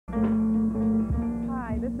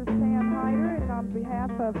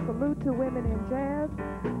of Salute to Women in Jazz,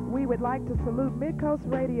 we would like to salute Midcoast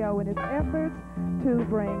Radio in its efforts to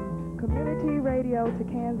bring community radio to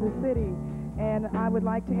Kansas City. And I would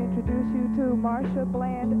like to introduce you to Marsha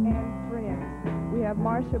Bland and friends. We have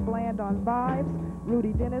Marsha Bland on vibes,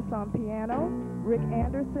 Rudy Dennis on piano, Rick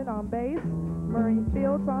Anderson on bass, Murray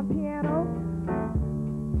Fields on piano,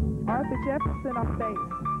 Arthur Jefferson on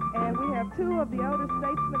bass. And we have two of the elder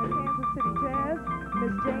statesmen of Kansas City Jazz,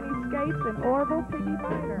 Miss Janie Skates and Orville Piggy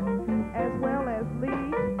Minor, as well as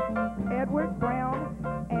Lee, Edward Brown,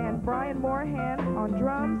 and Brian Moorhan on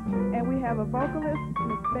drums, and we have a vocalist,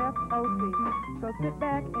 Miss Beth Osey. So sit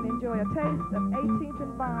back and enjoy a taste of 18th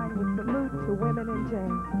and Vine with Salute to Women in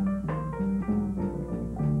Jazz.